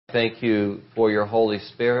Thank you for your Holy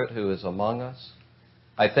Spirit who is among us.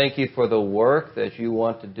 I thank you for the work that you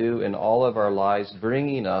want to do in all of our lives,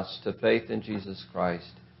 bringing us to faith in Jesus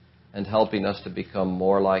Christ and helping us to become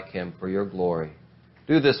more like Him for your glory.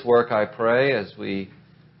 Do this work, I pray, as we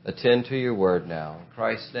attend to your word now. In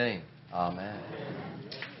Christ's name, amen.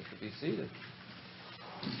 You can be seated.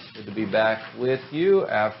 Good to be back with you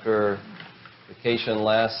after vacation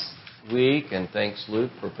last week, and thanks,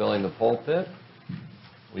 Luke, for filling the pulpit.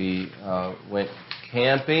 We went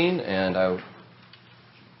camping, and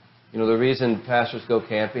the reason pastors go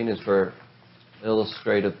camping is for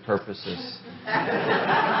illustrative purposes.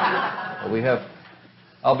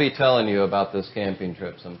 I'll be telling you about this camping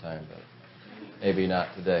trip sometime, but maybe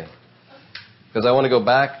not today. Because I want to go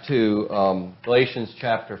back to Galatians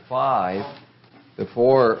chapter 5.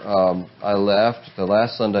 Before I left, the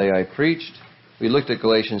last Sunday I preached, we looked at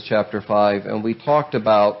Galatians chapter 5, and we talked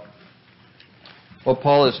about what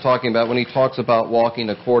Paul is talking about when he talks about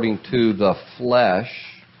walking according to the flesh,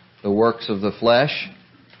 the works of the flesh.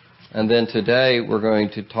 And then today we're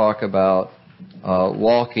going to talk about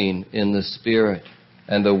walking in the Spirit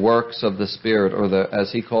and the works of the Spirit, or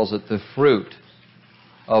as he calls it, the fruit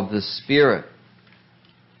of the Spirit.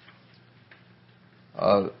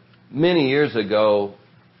 Many years ago,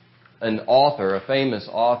 a famous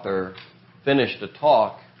author, finished a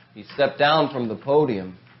talk. He stepped down from the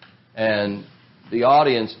podium, and the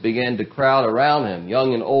audience began to crowd around him,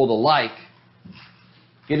 young and old alike.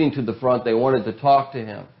 Getting to the front, they wanted to talk to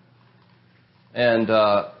him. And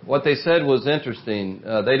what they said was interesting.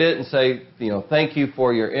 They didn't say, thank you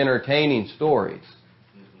for your entertaining stories.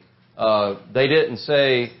 They didn't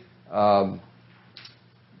say,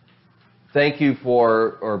 thank you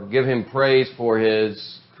for, or give him praise for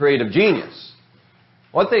his creative genius.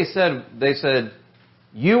 What they said,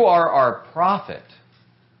 you are our prophet.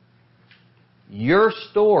 Your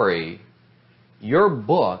story, your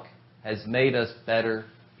book, has made us better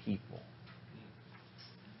people.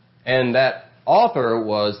 And that author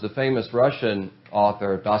was the famous Russian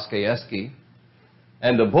author Dostoevsky,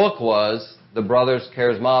 and the book was The Brothers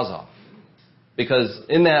Karamazov. Because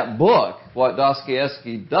in that book, what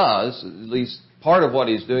Dostoevsky does, at least part of what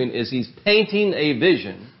he's doing, is he's painting a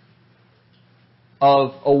vision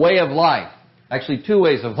of a way of life. Actually, two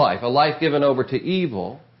ways of life. A life given over to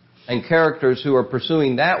evil, and characters who are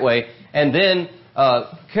pursuing that way, and then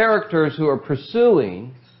characters who are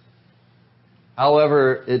pursuing,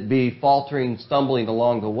 however it be faltering, stumbling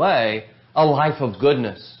along the way, a life of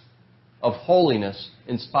goodness, of holiness,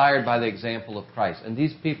 inspired by the example of Christ. And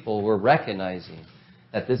these people were recognizing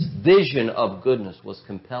that this vision of goodness was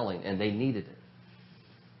compelling, and they needed it.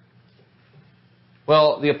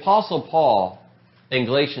 Well, the Apostle Paul, in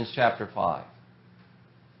Galatians chapter 5,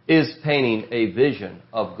 is painting a vision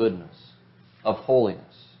of goodness, of holiness.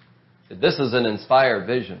 This is an inspired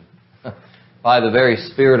vision by the very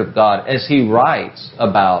Spirit of God as he writes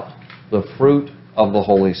about the fruit of the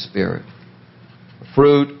Holy Spirit. The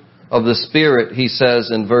fruit of the Spirit, he says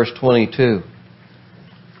in verse 22,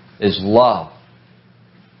 is love,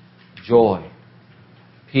 joy,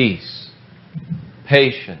 peace,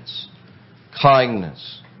 patience,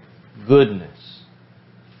 kindness, goodness,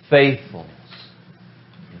 faithfulness,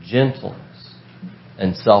 gentleness,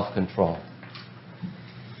 and self-control.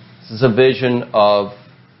 This is a vision of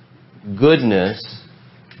goodness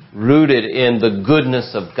rooted in the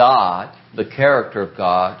goodness of God, the character of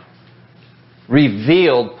God,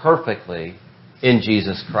 revealed perfectly in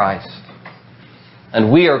Jesus Christ.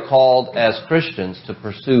 And we are called as Christians to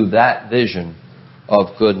pursue that vision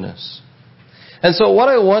of goodness. And so what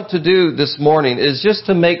I want to do this morning is just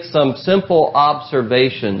to make some simple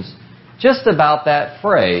observations just about that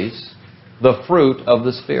phrase, the fruit of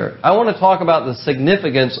the Spirit. I want to talk about the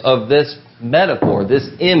significance of this metaphor, this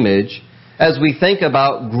image, as we think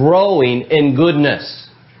about growing in goodness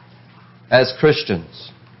as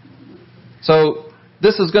Christians. So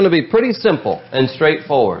this is going to be pretty simple and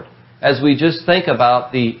straightforward as we just think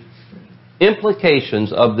about the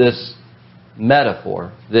implications of this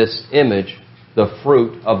metaphor, this image, the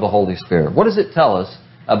fruit of the Holy Spirit. What does it tell us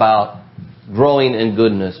about growing in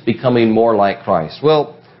goodness, becoming more like Christ?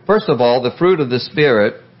 Well, first of all, the fruit of the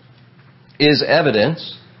Spirit is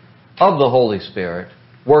evidence of the Holy Spirit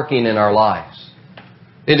working in our lives.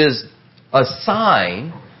 It is a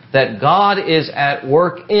sign that God is at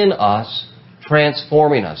work in us,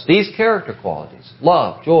 transforming us. These character qualities,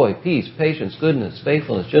 love, joy, peace, patience, goodness,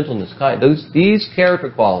 faithfulness, gentleness, kindness, these character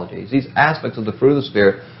qualities, these aspects of the fruit of the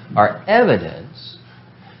Spirit are evidence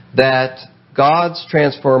that God's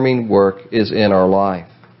transforming work is in our life.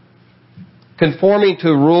 Conforming to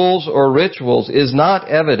rules or rituals is not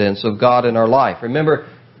evidence of God in our life. Remember,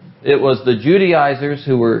 It was the Judaizers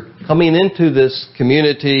who were coming into this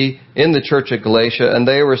community in the church at Galatia, and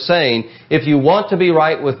they were saying, if you want to be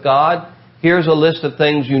right with God, here's a list of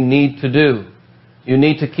things you need to do. You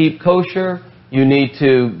need to keep kosher. You need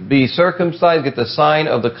to be circumcised, get the sign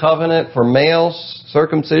of the covenant for males,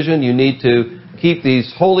 circumcision. You need to keep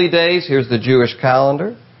these holy days. Here's the Jewish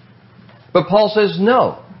calendar. But Paul says,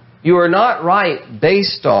 no, you are not right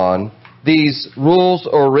based on these rules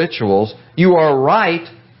or rituals. You are right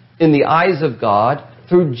in the eyes of God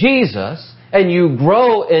through Jesus, and you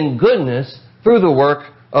grow in goodness through the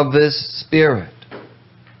work of this Spirit.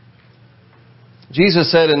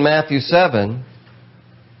 Jesus said in Matthew 7,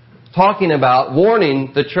 talking about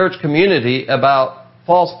warning the church community about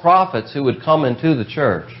false prophets who would come into the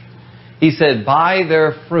church. He said, by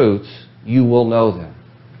their fruits you will know them.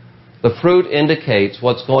 The fruit indicates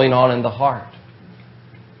what's going on in the heart.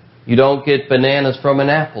 You don't get bananas from an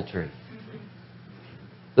apple tree.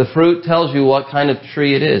 The fruit tells you what kind of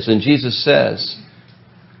tree it is. And Jesus says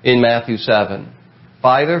in Matthew 7,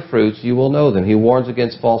 by their fruits you will know them. He warns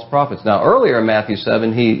against false prophets. Now, earlier in Matthew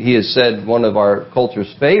 7, he has said one of our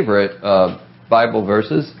culture's favorite Bible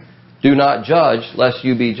verses, do not judge lest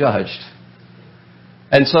you be judged.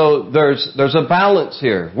 And so there's a balance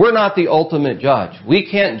here. We're not the ultimate judge. We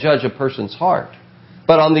can't judge a person's heart.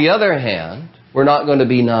 But on the other hand, we're not going to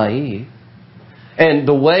be naive. And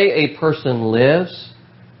the way a person lives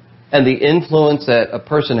and the influence that a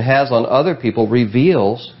person has on other people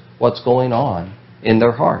reveals what's going on in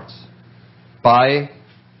their hearts. By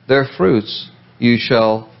their fruits you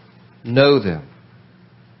shall know them.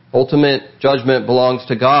 Ultimate judgment belongs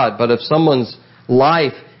to God, but if someone's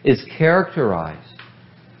life is characterized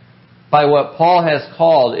by what Paul has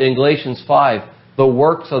called in Galatians 5, the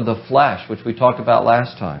works of the flesh, which we talked about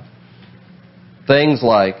last time, things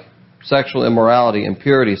like sexual immorality,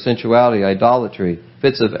 impurity, sensuality, idolatry,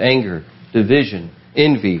 fits of anger, division,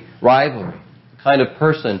 envy, rivalry, the kind of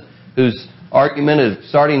person who's argumentative,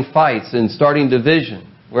 starting fights and starting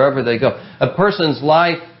division wherever they go. A person's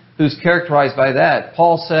life who's characterized by that,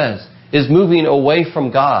 Paul says, is moving away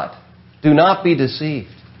from God. Do not be deceived.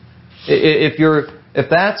 If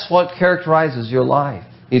that's what characterizes your life,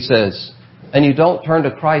 he says, and you don't turn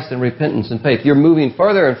to Christ in repentance and faith, you're moving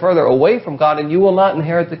further and further away from God, and you will not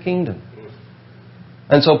inherit the kingdom.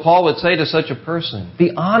 And so Paul would say to such a person,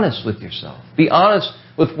 be honest with yourself. Be honest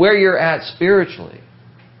with where you're at spiritually.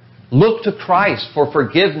 Look to Christ for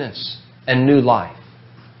forgiveness and new life.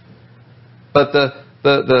 But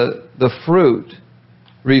the fruit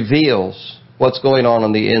reveals what's going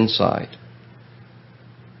on the inside.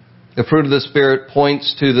 The fruit of the Spirit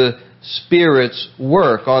points to the Spirit's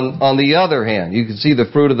work. On the other hand, you can see the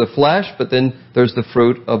fruit of the flesh, but then there's the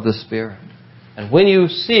fruit of the Spirit. And when you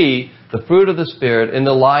see the fruit of the Spirit in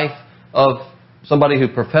the life of somebody who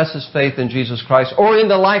professes faith in Jesus Christ, or in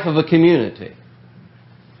the life of a community,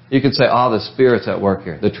 you can say, the Spirit's at work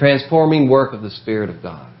here. The transforming work of the Spirit of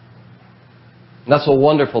God. And that's a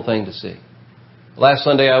wonderful thing to see. Last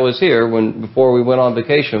Sunday I was here, before we went on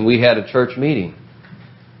vacation, we had a church meeting.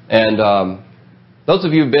 And those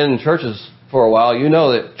of you who've been in churches for a while, you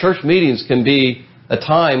know that church meetings can be a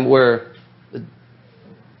time where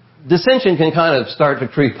dissension can kind of start to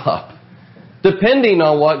creep up, depending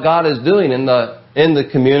on what God is doing in the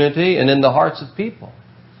community and in the hearts of people.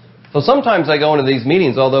 So sometimes I go into these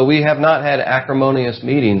meetings, although we have not had acrimonious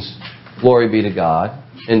meetings, glory be to God,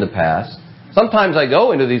 in the past. Sometimes I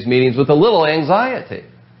go into these meetings with a little anxiety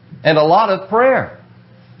and a lot of prayer.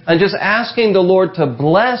 And just asking the Lord to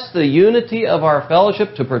bless the unity of our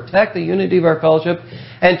fellowship, to protect the unity of our fellowship,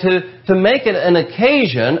 and to make it an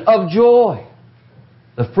occasion of joy.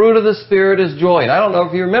 The fruit of the Spirit is joy. And I don't know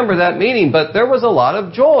if you remember that meeting, but there was a lot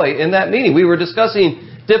of joy in that meeting. We were discussing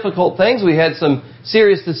difficult things. We had some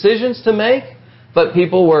serious decisions to make, but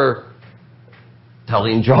people were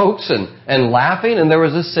telling jokes and laughing, and there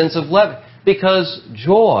was a sense of levity. Because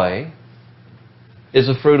joy is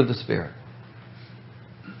a fruit of the Spirit.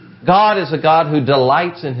 God is a God who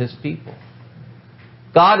delights in His people.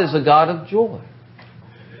 God is a God of joy.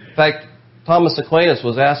 In fact, Thomas Aquinas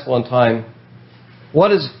was asked one time, what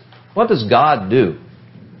does God do?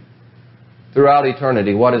 Throughout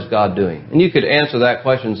eternity, what is God doing? And you could answer that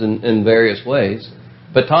question in various ways.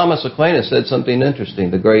 But Thomas Aquinas said something interesting.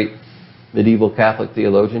 The great medieval Catholic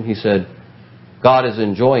theologian, he said, God is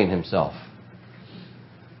enjoying Himself.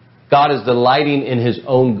 God is delighting in His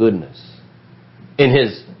own goodness, in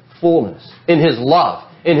His fullness, in His love,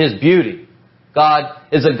 in His beauty. God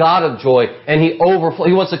is a God of joy, and He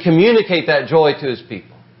wants to communicate that joy to His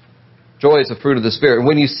people. Joy is the fruit of the Spirit. And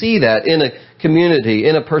when you see that in a community,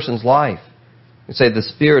 in a person's life, you say the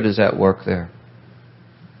Spirit is at work there.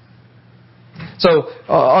 So,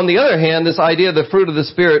 on the other hand, this idea of the fruit of the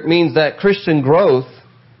Spirit means that Christian growth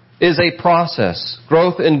is a process.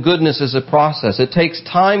 Growth in goodness is a process. It takes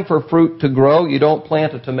time for fruit to grow. You don't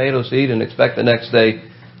plant a tomato seed and expect the next day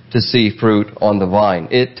to see fruit on the vine.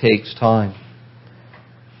 It takes time.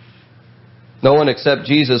 No one except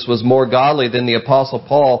Jesus was more godly than the Apostle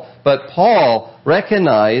Paul, but Paul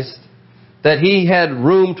recognized that he had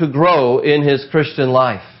room to grow in his Christian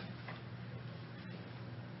life.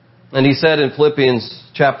 And he said in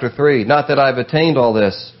Philippians chapter 3, not that I've attained all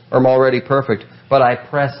this or am already perfect, but I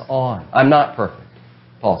press on. I'm not perfect,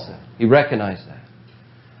 Paul said. He recognized that.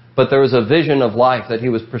 But there was a vision of life that he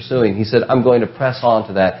was pursuing. He said, I'm going to press on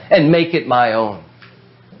to that and make it my own.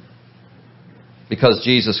 Because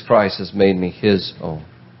Jesus Christ has made me His own.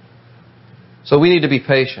 So we need to be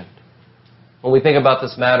patient. When we think about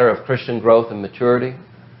this matter of Christian growth and maturity,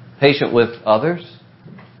 patient with others,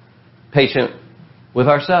 patient with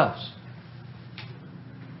ourselves.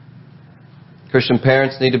 Christian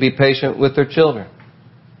parents need to be patient with their children.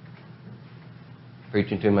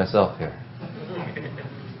 Preaching to myself here.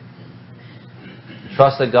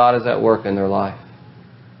 Trust that God is at work in their life.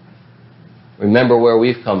 Remember where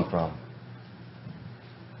we've come from.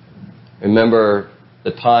 Remember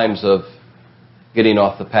the times of getting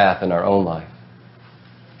off the path in our own life.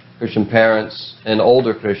 Christian parents and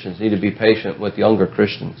older Christians need to be patient with younger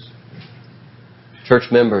Christians. Church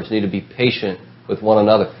members need to be patient with one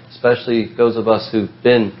another, especially those of us who've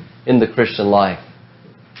been in the Christian life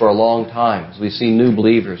for a long time. As we see new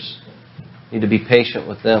believers, need to be patient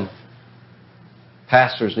with them.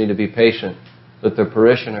 Pastors need to be patient with their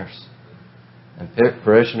parishioners. And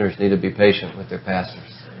parishioners need to be patient with their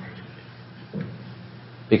pastors.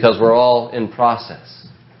 Because we're all in process.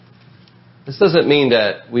 This doesn't mean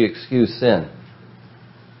that we excuse sin.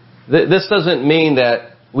 This doesn't mean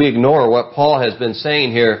that we ignore what Paul has been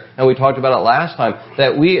saying here, and we talked about it last time,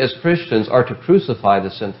 that we as Christians are to crucify the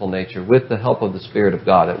sinful nature with the help of the Spirit of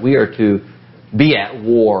God, that we are to be at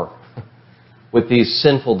war with these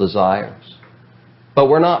sinful desires. But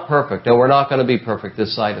we're not perfect, and we're not going to be perfect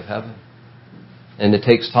this side of heaven. And it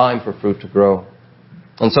takes time for fruit to grow.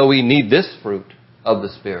 And so we need this fruit of the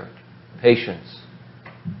Spirit, patience,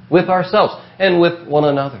 with ourselves and with one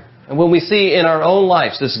another. And when we see in our own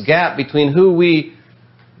lives this gap between who we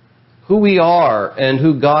are and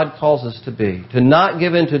who God calls us to be, to not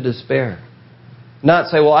give in to despair,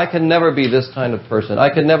 not say, well, I can never be this kind of person,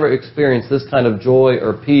 I can never experience this kind of joy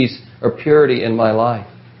or peace or purity in my life,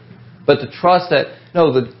 but to trust that,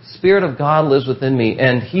 no, the Spirit of God lives within me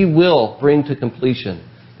and He will bring to completion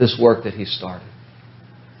this work that He started.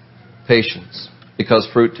 Patience. Because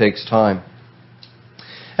fruit takes time.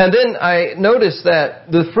 And then I notice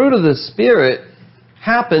that the fruit of the Spirit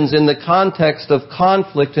happens in the context of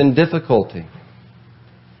conflict and difficulty.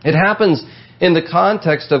 It happens in the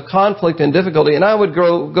context of conflict and difficulty. And I would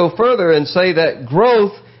go further and say that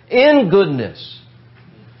growth in goodness,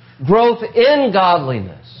 growth in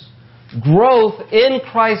godliness, growth in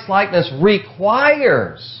Christ-likeness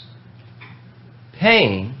requires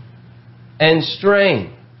pain and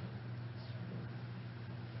strain.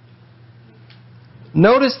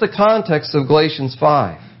 Notice the context of Galatians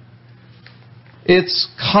 5. It's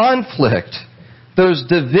conflict. There's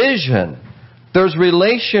division. There's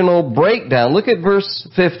relational breakdown. Look at verse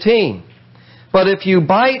 15. But if you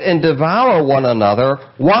bite and devour one another,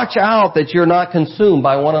 watch out that you're not consumed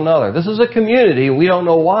by one another. This is a community. We don't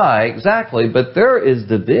know why exactly, but there is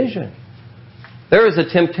division. There is a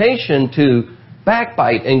temptation to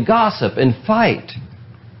backbite and gossip and fight.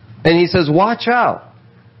 And he says, watch out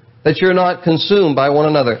that you're not consumed by one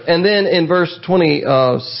another. And then in verse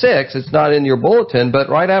 26, it's not in your bulletin, but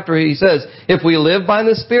right after he says, if we live by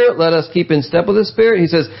the Spirit, let us keep in step with the Spirit. He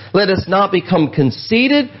says, let us not become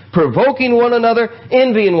conceited, provoking one another,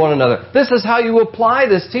 envying one another. This is how you apply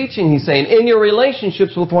this teaching, he's saying, in your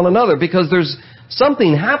relationships with one another, because there's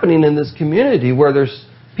something happening in this community where there's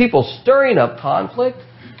people stirring up conflict.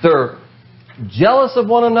 They're jealous of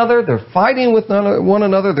one another. They're fighting with one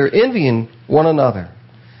another. They're envying one another.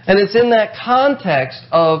 And it's in that context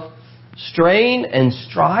of strain and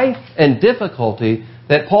strife and difficulty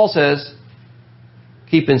that Paul says,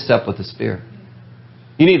 keep in step with the Spirit.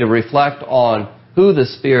 You need to reflect on who the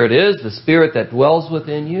Spirit is, the Spirit that dwells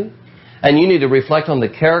within you. And you need to reflect on the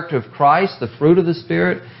character of Christ, the fruit of the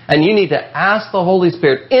Spirit. And you need to ask the Holy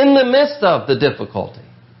Spirit, in the midst of the difficulty,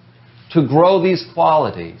 to grow these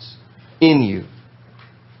qualities in you.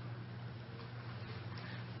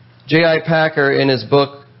 J.I. Packer, in his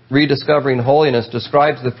book, Rediscovering Holiness,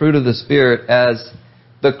 describes the fruit of the Spirit as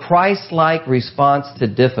the Christ-like response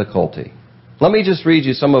to difficulty. Let me just read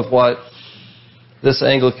you some of what this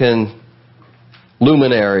Anglican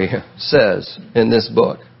luminary says in this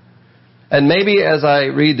book. And maybe as I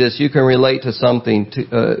read this, you can relate to something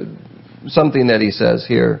that he says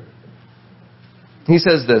here. He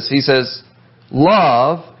says this. He says,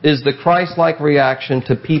 love is the Christ-like reaction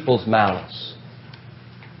to people's malice.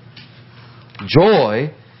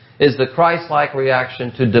 Joy is the Christ-like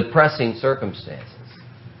reaction to depressing circumstances.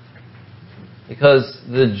 Because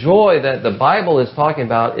the joy that the Bible is talking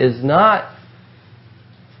about is not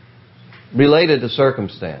related to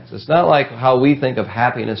circumstance. It's not like how we think of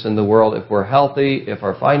happiness in the world. If we're healthy, if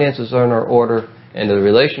our finances are in our order, and the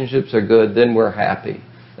relationships are good, then we're happy.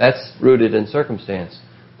 That's rooted in circumstance.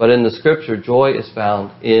 But in the Scripture, joy is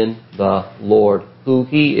found in the Lord, who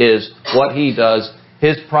He is, what He does,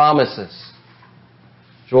 His promises.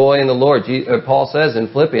 Joy in the Lord. Paul says in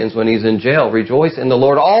Philippians when he's in jail, rejoice in the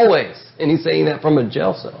Lord always. And he's saying that from a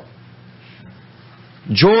jail cell.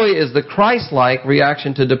 Joy is the Christ-like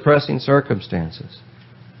reaction to depressing circumstances.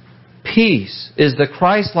 Peace is the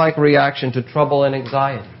Christ-like reaction to trouble and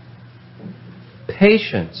anxiety.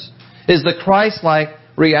 Patience is the Christ-like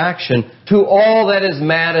reaction to all that is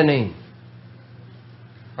maddening.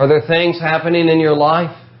 Are there things happening in your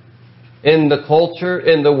life, in the culture,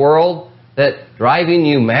 in the world, that driving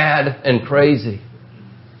you mad and crazy?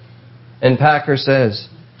 And Packer says,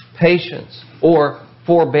 patience or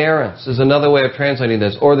forbearance is another way of translating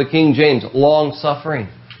this. Or the King James, long-suffering,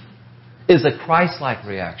 is a Christ-like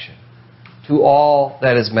reaction to all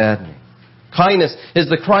that is maddening. Kindness is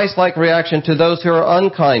the Christ-like reaction to those who are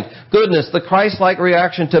unkind. Goodness, the Christ-like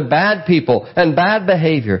reaction to bad people and bad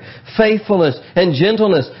behavior. Faithfulness and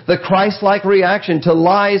gentleness, the Christ-like reaction to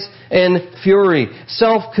lies and fury.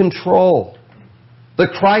 Self-control, the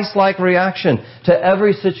Christ-like reaction to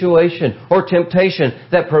every situation or temptation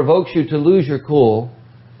that provokes you to lose your cool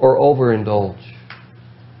or overindulge.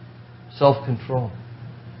 Self-control.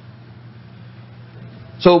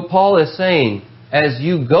 So Paul is saying, as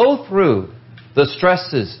you go through the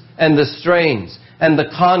stresses and the strains and the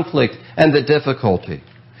conflict and the difficulty,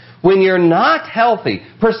 when you're not healthy,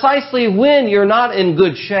 precisely when you're not in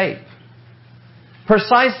good shape,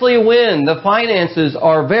 precisely when the finances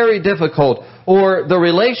are very difficult or the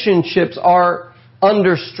relationships are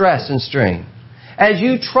under stress and strain, as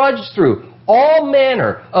you trudge through all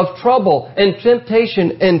manner of trouble and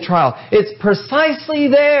temptation and trial, it's precisely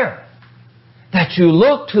there that you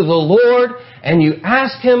look to the Lord and you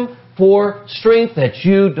ask Him for strength that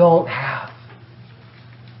you don't have.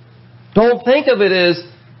 Don't think of it as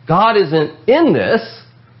God isn't in this.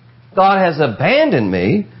 God has abandoned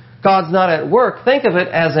me. God's not at work. Think of it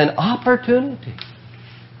as an opportunity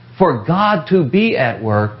for God to be at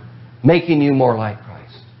work, making you more like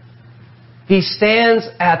Christ. He stands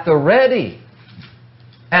at the ready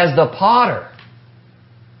as the potter,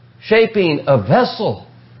 shaping a vessel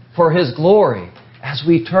for His glory as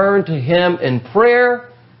we turn to Him in prayer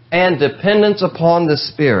and dependence upon the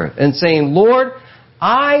Spirit and saying, Lord,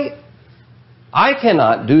 I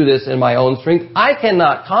cannot do this in my own strength. I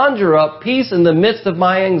cannot conjure up peace in the midst of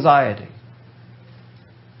my anxiety.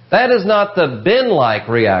 That is not the bin-like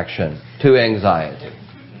reaction to anxiety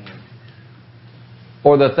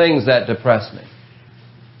or the things that depress me.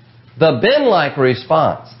 The bin-like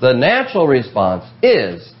response, the natural response,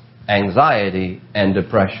 is anxiety and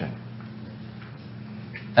depression.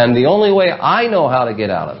 And the only way I know how to get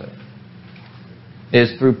out of it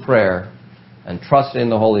is through prayer and trusting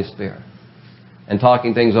the Holy Spirit and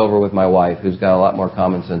talking things over with my wife, who's got a lot more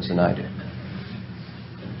common sense than I do.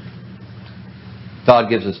 God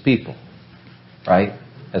gives us people, right,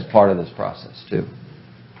 as part of this process too.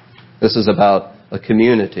 This is about a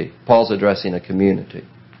community. Paul's addressing a community.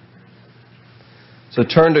 So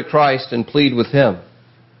turn to Christ and plead with Him.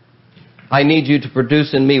 I need you to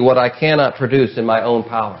produce in me what I cannot produce in my own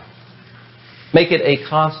power. Make it a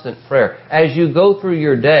constant prayer. As you go through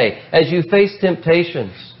your day, as you face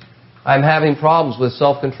temptations, I'm having problems with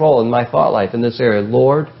self-control in my thought life in this area.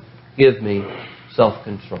 Lord, give me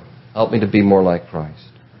self-control. Help me to be more like Christ.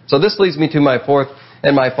 So this leads me to my fourth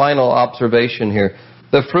and my final observation here.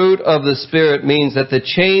 The fruit of the Spirit means that the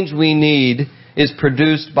change we need is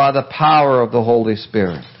produced by the power of the Holy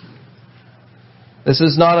Spirit. This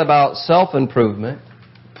is not about self-improvement.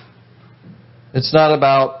 It's not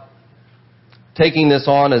about taking this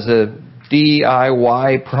on as a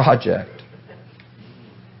DIY project.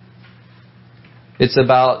 It's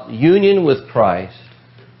about union with Christ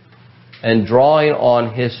and drawing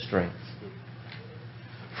on His strength.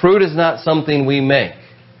 Fruit is not something we make.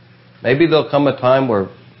 Maybe there'll come a time where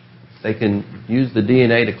they can use the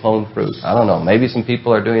DNA to clone fruit. I don't know. Maybe some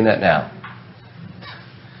people are doing that now.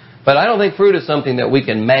 But I don't think fruit is something that we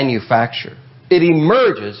can manufacture. it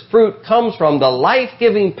emerges. Fruit comes from the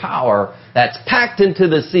life-giving power that's packed into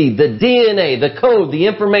the seed. The DNA, the code, the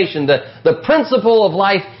information, the principle of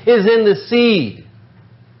life is in the seed.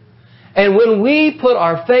 And when we put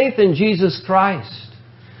our faith in Jesus Christ,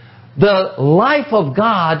 the life of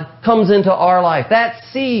God comes into our life. That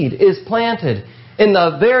seed is planted in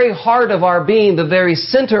the very heart of our being, the very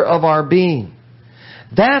center of our being.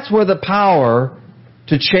 That's where the power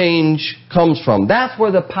to change comes from. That's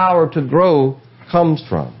where the power to grow comes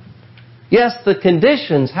from. Yes, the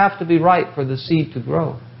conditions have to be right for the seed to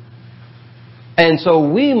grow. And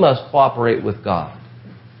so we must cooperate with God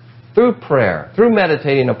through prayer, through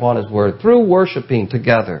meditating upon His Word, through worshiping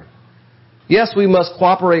together. Yes, we must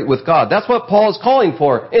cooperate with God. That's what Paul is calling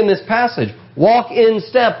for in this passage. Walk in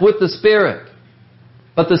step with the Spirit.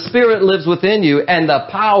 But the Spirit lives within you, and the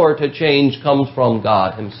power to change comes from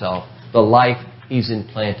God Himself, the life He's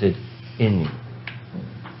implanted in you.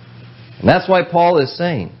 And that's why Paul is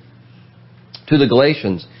saying to the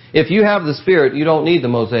Galatians, if you have the Spirit, you don't need the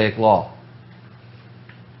Mosaic Law.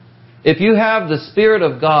 If you have the Spirit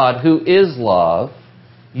of God, who is love,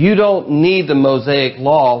 you don't need the Mosaic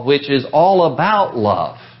Law, which is all about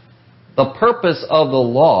love. The purpose of the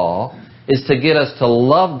law is to get us to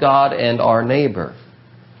love God and our neighbor.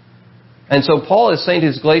 And so Paul is saying to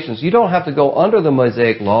his Galatians, you don't have to go under the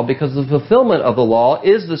Mosaic Law, because the fulfillment of the law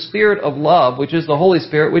is the Spirit of love, which is the Holy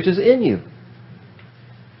Spirit, which is in you.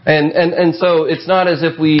 And so it's not as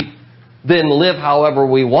if we then live however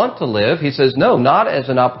we want to live. He says, no, not as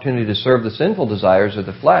an opportunity to serve the sinful desires of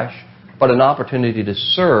the flesh, but an opportunity to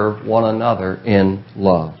serve one another in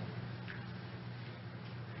love.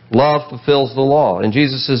 Love fulfills the law. In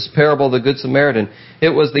Jesus' parable of the Good Samaritan, it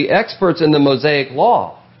was the experts in the Mosaic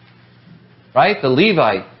Law, right? The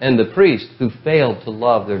Levite and the priest, who failed to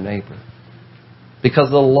love their neighbor.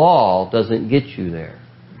 Because the law doesn't get you there.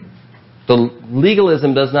 The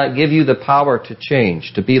legalism does not give you the power to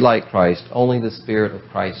change, to be like Christ. Only the Spirit of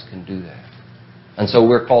Christ can do that. And so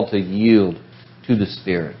we're called to yield to the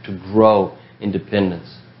Spirit, to grow in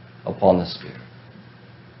dependence upon the Spirit.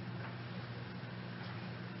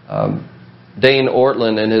 Dane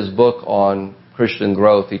Ortlund, in his book on Christian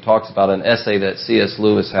growth, he talks about an essay that C.S.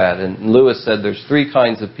 Lewis had. And Lewis said there's three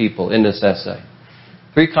kinds of people in this essay.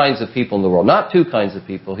 Three kinds of people in the world. Not two kinds of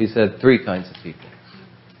people. He said three kinds of people.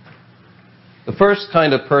 The first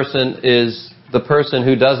kind of person is the person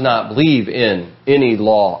who does not believe in any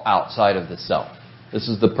law outside of the self. This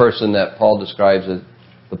is the person that Paul describes as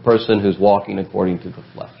the person who's walking according to the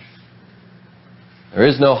flesh. There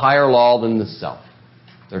is no higher law than the self.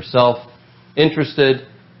 They're self-interested.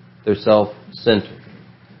 They're self-centered.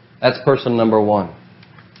 That's person number one.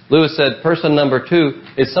 Lewis said person number two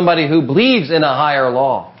is somebody who believes in a higher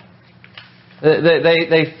law.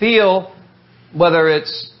 They feel, whether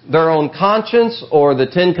it's their own conscience or the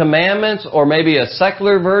Ten Commandments or maybe a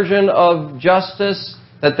secular version of justice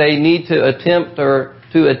that they need to attempt or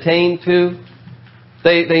to attain to.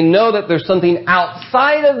 They know that there's something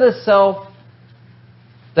outside of the self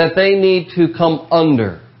that they need to come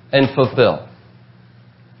under and fulfill.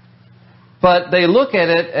 But they look at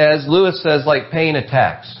it, as Lewis says, like paying a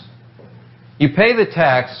tax. You pay the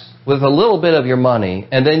tax with a little bit of your money,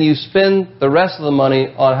 and then you spend the rest of the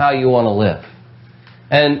money on how you want to live.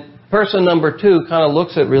 And person number two kind of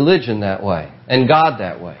looks at religion that way, and God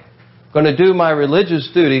that way. I'm going to do my religious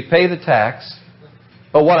duty, pay the tax,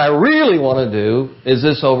 but what I really want to do is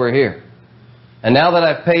this over here. And now that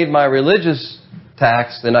I've paid my religious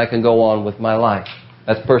tax, then I can go on with my life.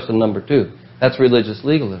 That's person number two. That's religious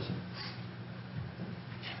legalism.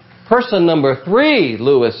 Person number three,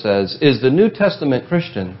 Lewis says, is the New Testament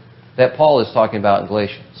Christian that Paul is talking about in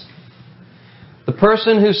Galatians. The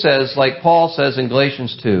person who says, like Paul says in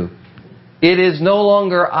Galatians 2, it is no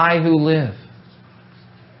longer I who live,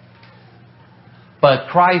 but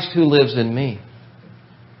Christ who lives in me.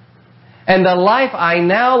 And the life I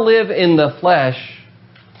now live in the flesh,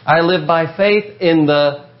 I live by faith in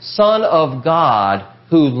the Son of God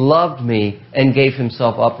who loved me and gave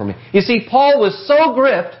Himself up for me. You see, Paul was so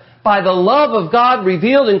gripped by the love of God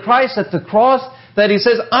revealed in Christ at the cross that he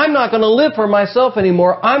says, I'm not going to live for myself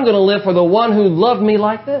anymore. I'm going to live for the one who loved me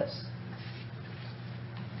like this.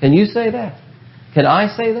 Can you say that? Can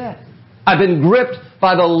I say that? I've been gripped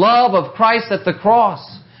by the love of Christ at the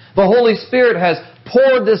cross. The Holy Spirit has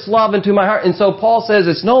poured this love into my heart. And so Paul says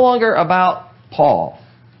it's no longer about Paul.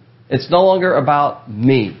 It's no longer about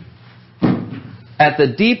me. At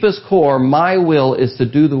the deepest core, my will is to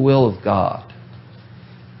do the will of God.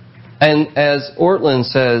 And as Ortlund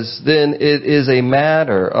says, then it is a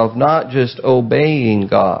matter of not just obeying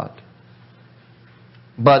God,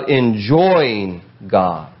 but enjoying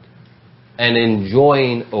God and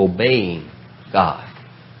enjoying obeying God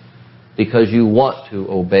because you want to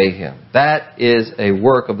obey Him. That is a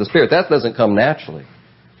work of the Spirit. That doesn't come naturally.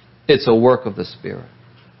 It's a work of the Spirit.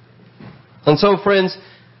 And so, friends,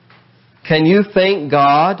 can you thank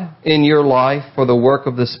God in your life for the work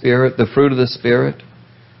of the Spirit, the fruit of the Spirit?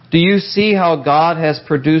 Do you see how God has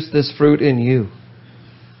produced this fruit in you?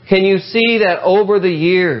 Can you see that over the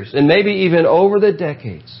years, and maybe even over the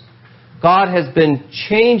decades, God has been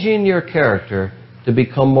changing your character to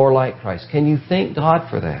become more like Christ? Can you thank God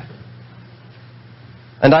for that?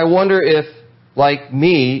 And I wonder if, like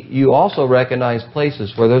me, you also recognize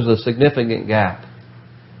places where there's a significant gap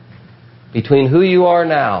between who you are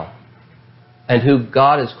now and who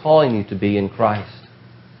God is calling you to be in Christ.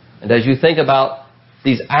 And as you think about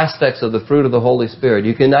these aspects of the fruit of the Holy Spirit,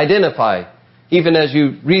 you can identify, even as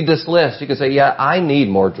you read this list, you can say, yeah, I need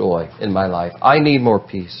more joy in my life. I need more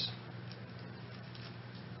peace.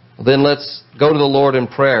 Well, then let's go to the Lord in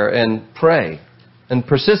prayer and pray and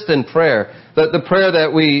persist in prayer. The prayer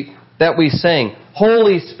that we sang,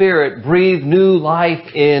 Holy Spirit, breathe new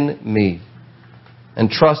life in me. And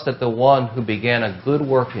trust that the one who began a good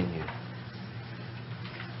work in you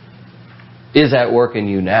is at work in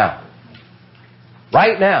you now.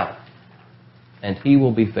 Right now. And He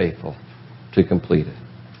will be faithful to complete it.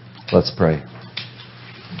 Let's pray.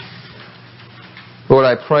 Lord,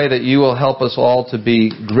 I pray that You will help us all to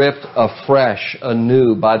be gripped afresh,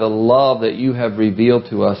 anew, by the love that You have revealed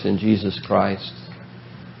to us in Jesus Christ.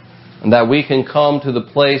 And that we can come to the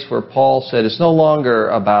place where Paul said, it's no longer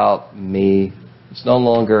about me. It's no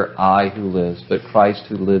longer I who lives, but Christ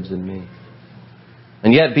who lives in me.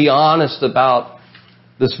 And yet be honest about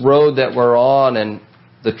this road that we're on and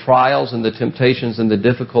the trials and the temptations and the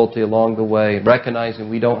difficulty along the way, recognizing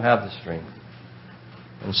we don't have the strength.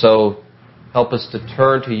 And so help us to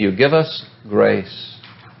turn to You. Give us grace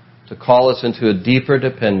to call us into a deeper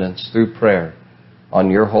dependence through prayer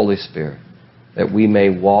on Your Holy Spirit, that we may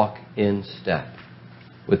walk in step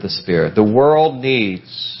with the Spirit. The world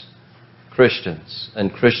needs Christians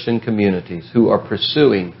and Christian communities who are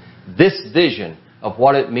pursuing this vision of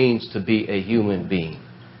what it means to be a human being,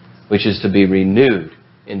 which is to be renewed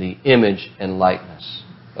in the image and likeness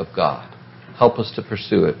of God. Help us to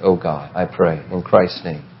pursue it, O God, I pray. In Christ's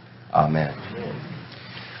name, amen.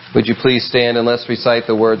 Would you please stand and let's recite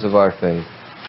the words of our faith.